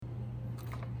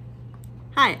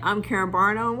Hi, I'm Karen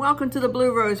Barno, and welcome to the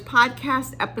Blue Rose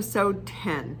Podcast, episode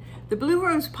 10. The Blue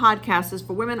Rose Podcast is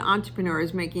for women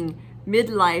entrepreneurs making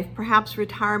midlife, perhaps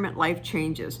retirement life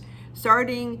changes,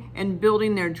 starting and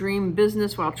building their dream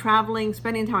business while traveling,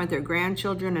 spending time with their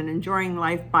grandchildren, and enjoying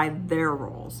life by their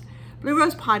rules. Blue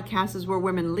Rose Podcast is where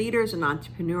women leaders and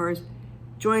entrepreneurs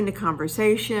join the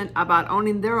conversation about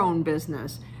owning their own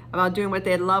business, about doing what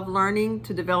they love learning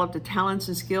to develop the talents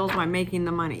and skills while making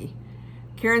the money.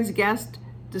 Karen's guests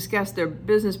discuss their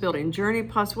business building journey,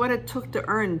 plus what it took to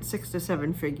earn 6 to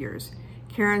 7 figures.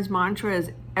 Karen's mantra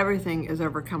is everything is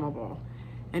overcomable,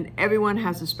 and everyone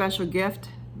has a special gift,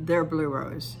 their Blue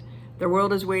Rose. The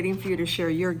world is waiting for you to share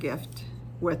your gift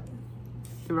with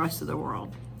the rest of the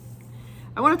world.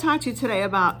 I want to talk to you today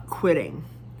about quitting.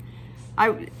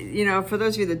 For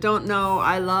those of you that don't know,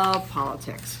 I love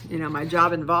politics. My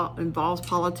job involves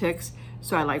politics,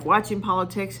 so I like watching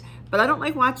politics, but I don't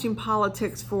like watching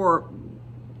politics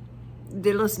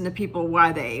they listen to people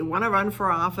why they want to run for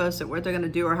office or what they're going to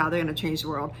do or how they're going to change the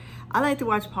world. I like to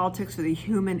watch politics for the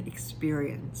human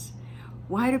experience.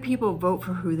 Why do people vote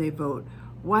for who they vote?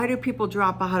 Why do people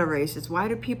drop out of races? Why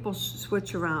do people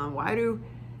switch around? Why do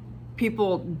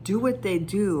people do what they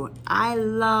do? I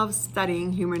love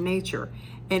studying human nature.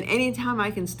 And anytime I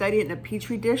can study it in a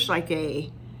petri dish like a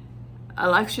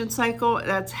election cycle,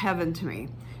 that's heaven to me.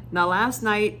 Now, last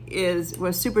night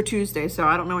was Super Tuesday, so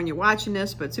I don't know when you're watching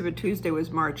this, but Super Tuesday was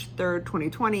March 3rd,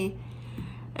 2020.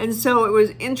 And so it was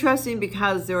interesting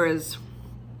because there was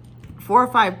 4 or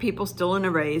 5 people still in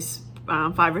a race,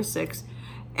 5 or 6.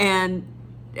 And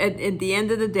at the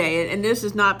end of the day, and this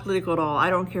is not political at all, I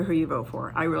don't care who you vote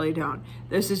for, I really don't.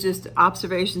 This is just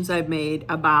observations I've made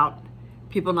about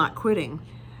people not quitting.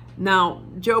 Now,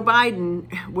 Joe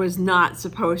Biden was not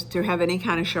supposed to have any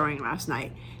kind of showing last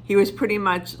night. He was pretty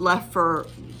much left for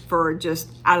just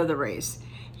out of the race.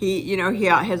 His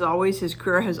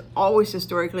career has always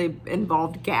historically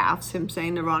involved gaffes, him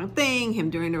saying the wrong thing, him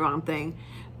doing the wrong thing.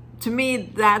 To me,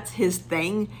 that's his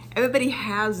thing. Everybody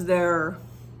has their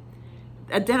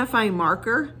identifying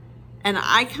marker, and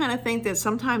I kind of think that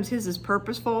sometimes his is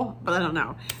purposeful, but I don't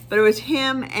know. But it was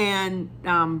him and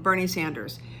Bernie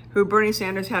Sanders, who Bernie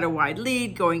Sanders had a wide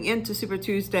lead going into Super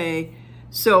Tuesday,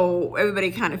 so everybody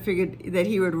kind of figured that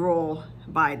he would roll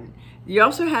Biden. You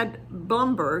also had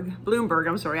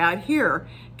Bloomberg out here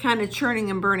kind of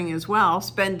churning and burning as well,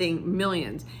 spending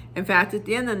millions. In fact, at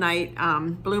the end of the night,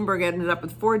 Bloomberg ended up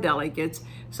with 4 delegates,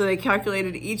 so they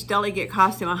calculated each delegate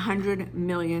cost him $100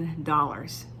 million.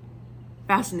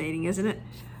 Fascinating, isn't it?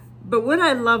 But what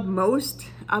I love most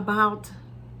about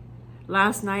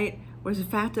last night was the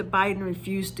fact that Biden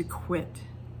refused to quit.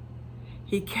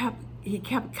 He kept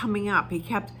coming up. He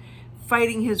kept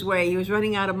fighting his way. He was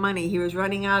running out of money. He was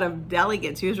running out of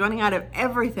delegates. He was running out of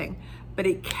everything, but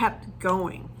he kept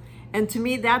going. And to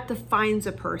me, that defines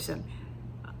a person.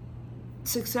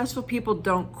 Successful people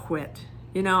don't quit.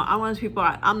 I'm one of those people,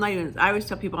 I always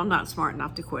tell people I'm not smart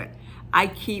enough to quit. I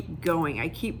keep going. I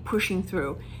keep pushing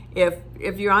through. If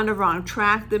you're on the wrong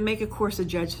track, then make a course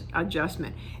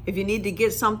adjustment. If you need to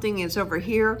get something and it's over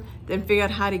here, then figure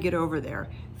out how to get over there.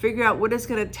 Figure out what it's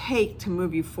going to take to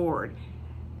move you forward.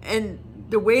 And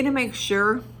the way to make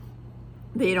sure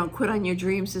that you don't quit on your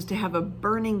dreams is to have a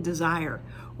burning desire.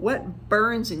 What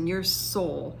burns in your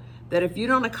soul that if you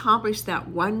don't accomplish that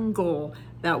one goal,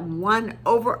 that one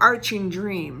overarching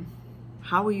dream,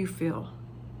 how will you feel?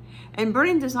 And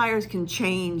burning desires can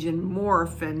change and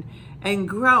morph and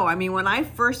grow. I mean, when I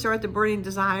first started the burning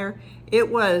desire, it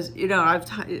was,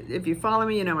 if you follow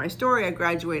me, my story. I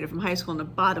graduated from high school in the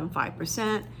bottom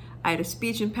 5%. I had a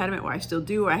speech impediment, I still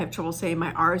do. I have trouble saying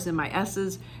my R's and my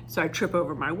S's, so I trip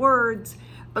over my words.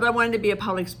 But I wanted to be a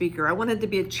public speaker. I wanted to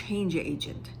be a change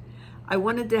agent. I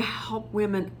wanted to help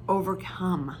women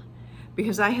overcome,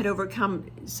 because I had overcome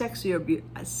sex abuse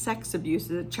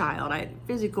as a child. I had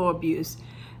physical abuse.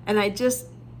 And I just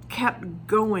kept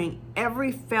going.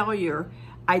 Every failure,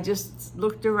 I just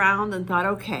looked around and thought,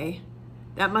 okay,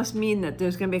 that must mean that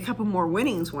there's going to be a couple more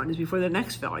winning ones before the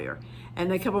next failure,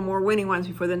 and a couple more winning ones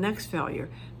before the next failure.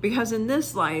 Because in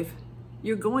this life,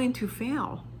 you're going to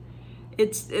fail.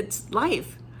 It's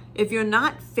life. If you're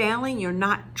not failing, you're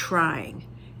not trying.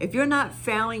 If you're not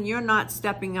failing, you're not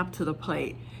stepping up to the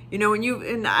plate.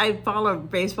 And I follow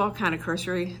baseball kind of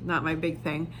cursory, not my big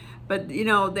thing, but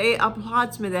they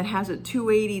applaud me that has a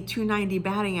 280, 290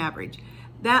 batting average.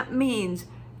 That means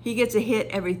he gets a hit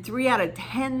every 3 out of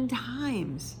 10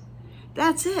 times.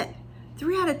 That's it.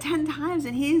 3 out of 10 times,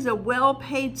 and he's a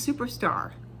well-paid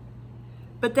superstar.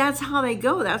 But that's how they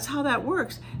go. That's how that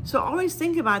works. So always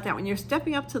think about that when you're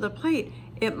stepping up to the plate.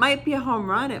 It might be a home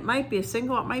run. It might be a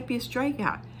single. It might be a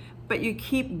strikeout. but you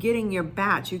keep getting your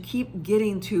batch. You keep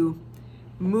getting to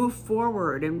move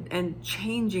forward and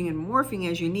changing and morphing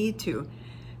as you need to.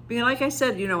 Because like I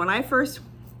said, when I first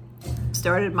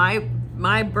started,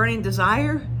 my burning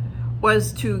desire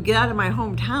was to get out of my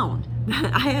hometown.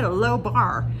 I had a low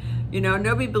bar.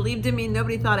 Nobody believed in me.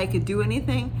 Nobody thought I could do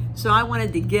anything. So I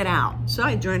wanted to get out. So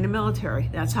I joined the military.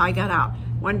 That's how I got out.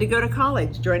 Wanted to go to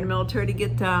college, joined the military to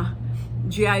get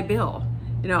GI Bill.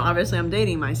 Obviously I'm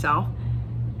dating myself.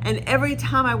 And every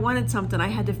time I wanted something, I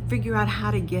had to figure out how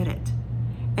to get it.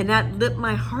 And that lit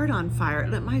my heart on fire.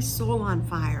 It lit my soul on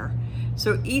fire.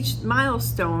 So each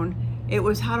milestone, it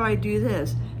was, how do I do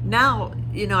this? Now,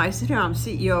 I sit here, I'm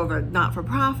CEO of a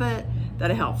not-for-profit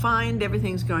that I help find.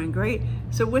 Everything's going great.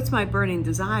 So what's my burning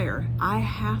desire? I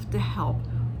have to help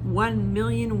 1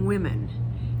 million women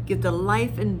get the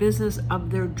life and business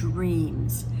of their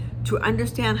dreams, to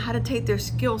understand how to take their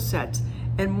skill sets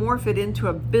and morph it into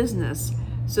a business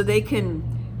so they can,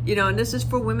 and this is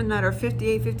for women that are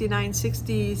 58, 59,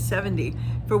 60, 70,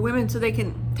 for women so they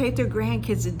can take their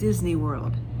grandkids to Disney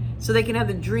World, so they can have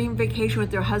the dream vacation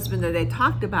with their husband that they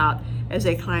talked about as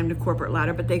they climbed the corporate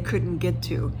ladder, but they couldn't get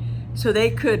to. So they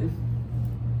could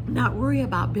not worry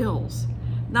about bills,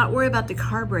 not worry about the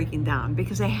car breaking down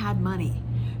because they had money,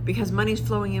 because money's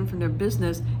flowing in from their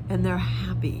business and they're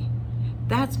happy.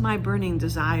 That's my burning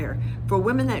desire. For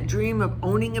women that dream of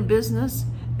owning a business,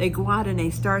 they go out and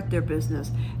they start their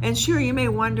business. And sure, you may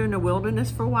wander in the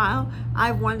wilderness for a while.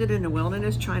 I've wandered in the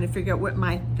wilderness trying to figure out what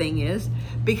my thing is,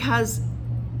 because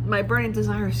my burning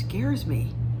desire scares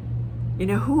me.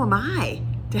 Who am I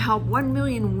to help 1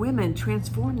 million women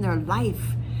transform their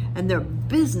life and their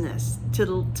business to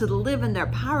live in their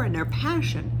power and their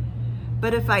passion?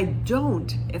 But if I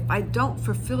don't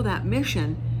fulfill that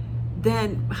mission,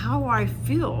 then how will I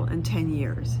feel in 10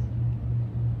 years?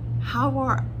 How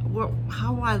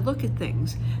will I look at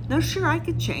things? Now, sure, I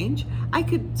could change. I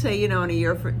could say, in a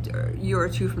year or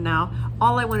two from now,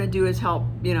 all I want to do is help,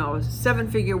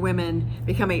 7-figure women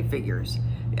become 8 figures.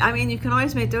 I mean, you can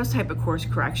always make those type of course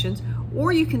corrections,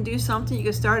 or you can do something. You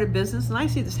can start a business, and I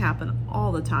see this happen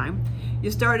all the time.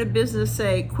 You start a business,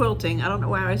 say quilting. I don't know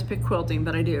why I always pick quilting,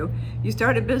 but I do. You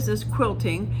start a business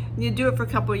quilting, and you do it for a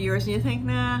couple of years, and you think,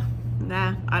 nah,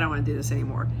 I don't want to do this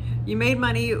anymore. You made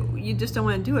money, you just don't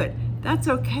want to do it. That's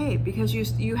okay, because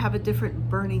you have a different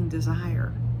burning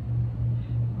desire.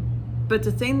 But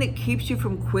the thing that keeps you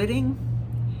from quitting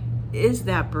is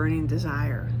that burning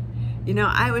desire.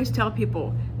 I always tell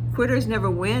people, quitters never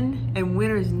win and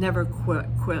winners never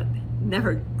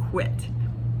never quit.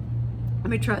 Let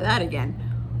me try that again.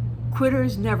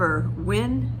 Quitters never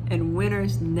win and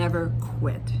winners never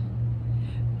quit.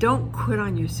 Don't quit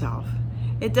on yourself.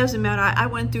 It doesn't matter. I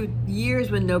went through years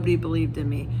when nobody believed in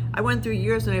me. I went through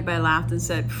years when everybody laughed and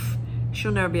said,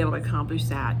 she'll never be able to accomplish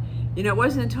that. It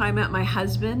wasn't until I met my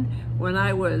husband when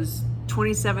I was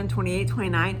 27, 28,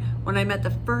 29, when I met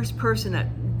the first person that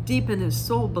deep in his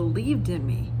soul believed in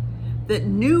me, that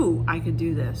knew I could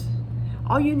do this.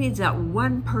 All you need is that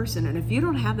one person. And if you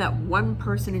don't have that one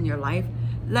person in your life,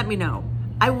 let me know.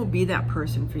 I will be that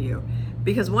person for you.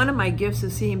 Because one of my gifts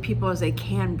is seeing people as they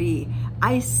can be.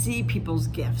 I see people's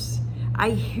gifts.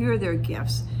 I hear their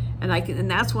gifts. And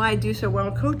that's why I do so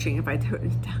well coaching, if I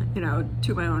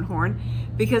toot my own horn.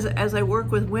 Because as I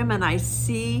work with women, I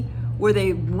see where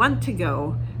they want to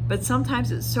go, but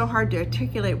sometimes it's so hard to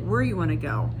articulate where you want to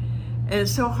go. And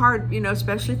it's so hard,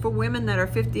 especially for women that are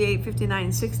 58,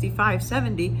 59, 65,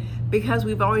 70, because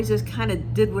we've always just kind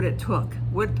of did what it took.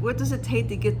 What does it take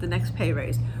to get the next pay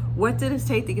raise? What did it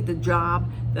take to get the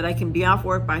job that I can be off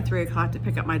work by 3 o'clock to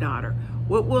pick up my daughter?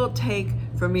 What will it take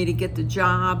for me to get the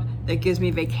job that gives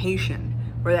me vacation,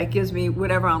 or that gives me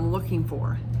whatever I'm looking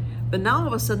for? But now all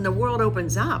of a sudden the world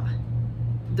opens up.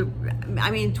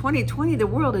 2020, the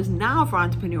world is now for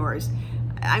entrepreneurs.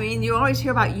 You always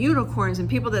hear about unicorns and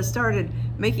people that started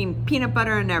making peanut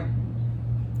butter in their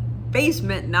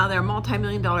basement. Now they're a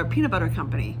multi-million-dollar peanut butter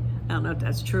company. I don't know if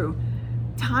that's true.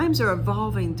 Times are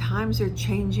evolving, times are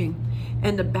changing.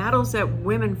 And the battles that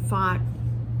women fought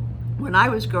when I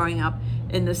was growing up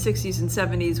in the 60s and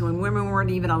 70s, when women weren't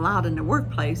even allowed in the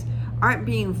workplace, aren't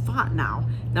being fought now.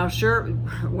 Now, sure,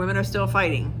 women are still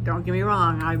fighting. Don't get me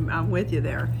wrong, I'm with you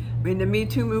there. The Me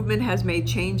Too movement has made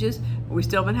changes, but we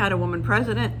still haven't had a woman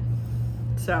president.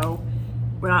 So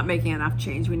we're not making enough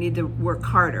change. We need to work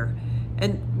harder.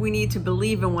 And we need to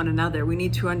believe in one another. We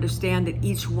need to understand that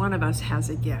each one of us has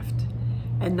a gift,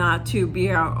 and not to be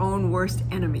our own worst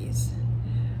enemies.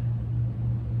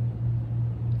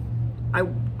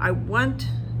 I want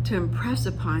to impress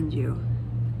upon you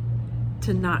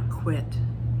to not quit.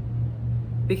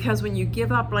 Because when you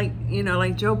give up, like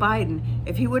Joe Biden,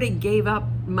 If he would have gave up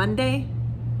Monday,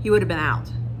 he would have been out.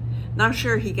 Now,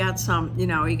 sure, he got some,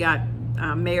 he got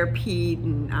Mayor Pete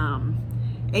and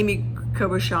Amy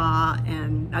Klobuchar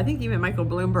and I think even Michael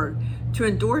Bloomberg to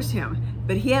endorse him,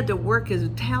 but he had to work his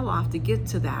tail off to get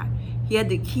to that. He had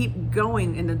to keep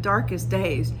going in the darkest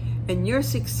days. And your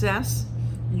success,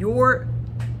 your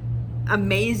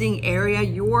amazing area,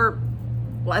 your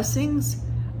blessings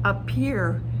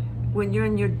appear when you're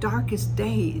in your darkest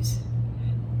days,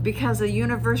 because the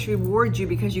universe rewards you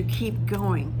because you keep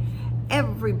going.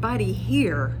 Everybody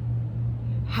here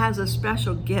has a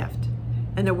special gift,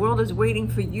 and the world is waiting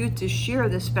for you to share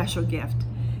this special gift.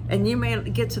 And you may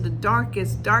get to the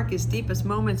darkest, deepest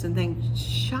moments and think,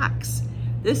 shucks,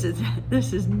 this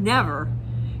is never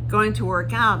going to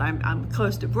work out. I'm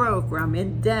close to broke, or I'm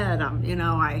in debt.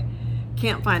 I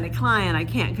can't find a client. I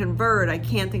can't convert. I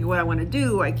can't think of what I want to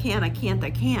do. I can't.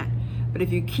 But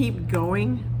if you keep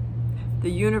going,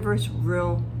 the universe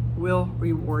will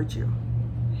reward you.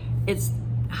 It's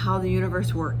how the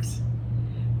universe works.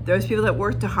 Those people that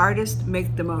work the hardest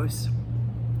make the most.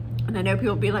 And I know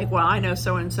people be like, well, I know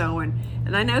so-and-so, and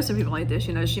I know some people like this,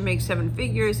 she makes 7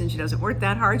 figures and she doesn't work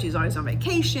that hard. She's always on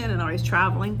vacation and always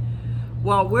traveling.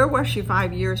 Well, where was she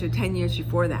 5 years or 10 years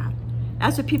before that?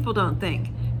 That's what people don't think.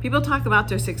 People talk about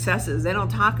their successes. They don't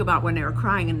talk about when they were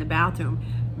crying in the bathroom,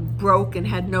 broke and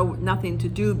had nothing to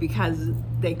do because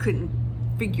they couldn't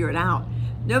figure it out.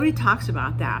 Nobody talks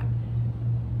about that.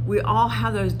 We all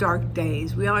have those dark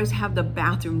days. We always have the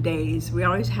bathroom days. We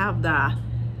always have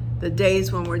the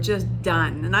days when we're just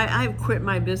done. And I've quit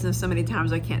my business so many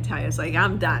times I can't tell you. It's like,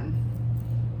 I'm done.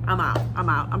 I'm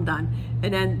out, I'm done.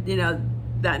 And then,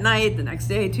 that night, the next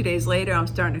day, 2 days later, I'm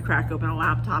starting to crack open a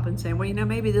laptop and saying, well,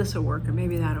 maybe this will work or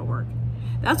maybe that'll work.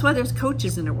 That's why there's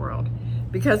coaches in the world,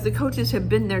 because the coaches have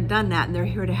been there, done that, and they're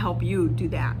here to help you do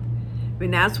that. I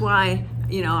mean, that's why,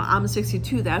 I'm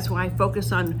 62. That's why I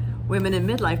focus on women in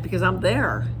midlife, because I'm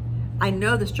there. I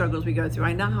know the struggles we go through.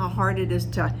 I know how hard it is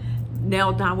to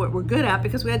nail down what we're good at,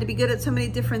 because we had to be good at so many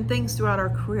different things throughout our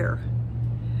career.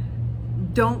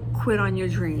 Don't quit on your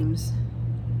dreams.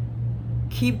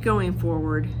 Keep going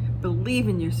forward, believe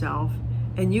in yourself,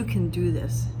 and you can do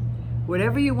this.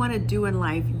 Whatever you want to do in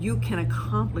life, you can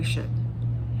accomplish it.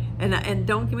 And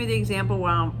don't give me the example,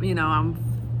 well, I'm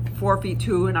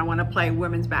 4'2" and I want to play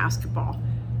women's basketball.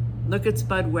 Look at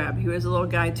Spud Webb. He was a little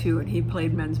guy too, and he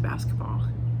played men's basketball.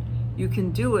 You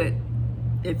can do it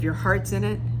if your heart's in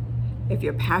it, if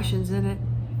your passion's in it,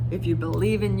 if you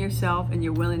believe in yourself and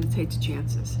you're willing to take the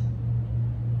chances.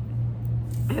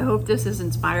 I hope this has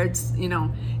inspired,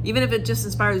 even if it just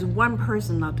inspires one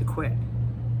person not to quit,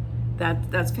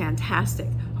 that's fantastic.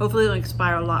 Hopefully it'll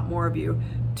inspire a lot more of you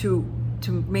to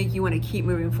make you want to keep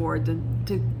moving forward,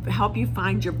 to help you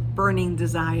find your burning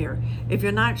desire. If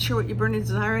you're not sure what your burning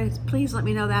desire is, please let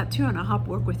me know that too, and I'll help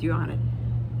work with you on it.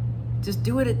 Just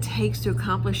do what it takes to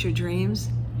accomplish your dreams,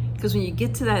 because when you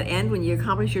get to that end, when you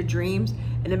accomplish your dreams,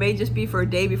 and it may just be for a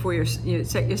day before you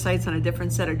set your sights on a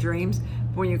different set of dreams,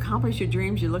 but when you accomplish your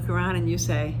dreams, you look around and you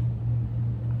say,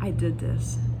 I did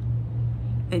this.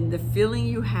 And the feeling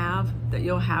you'll have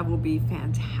will be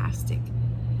fantastic.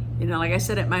 Like I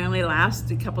said, it might only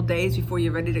last a couple days before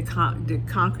you're ready to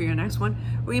conquer your next one,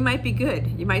 or you might be good.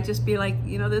 You might just be like,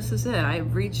 this is it.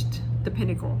 I've reached the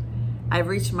pinnacle. I've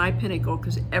reached my pinnacle,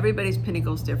 because everybody's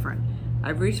pinnacle is different.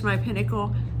 I've reached my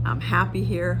pinnacle. I'm happy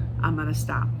here. I'm going to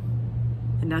stop.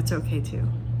 And that's okay too.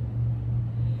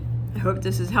 I hope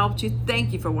this has helped you.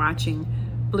 Thank you for watching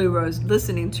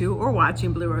listening to or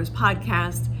watching Blue Rose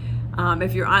Podcast.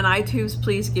 If you're on iTunes,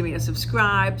 please give me a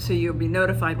subscribe so you'll be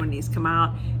notified when these come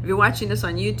out. If you're watching this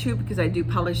on YouTube, because I do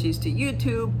publish these to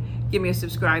YouTube, give me a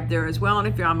subscribe there as well. And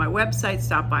if you're on my website,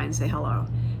 stop by and say hello.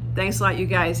 Thanks a lot, you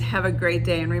guys. Have a great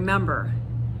day. And remember,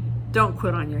 don't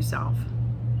quit on yourself.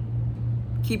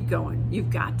 Keep going. You've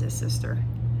got this, sister.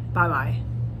 Bye-bye.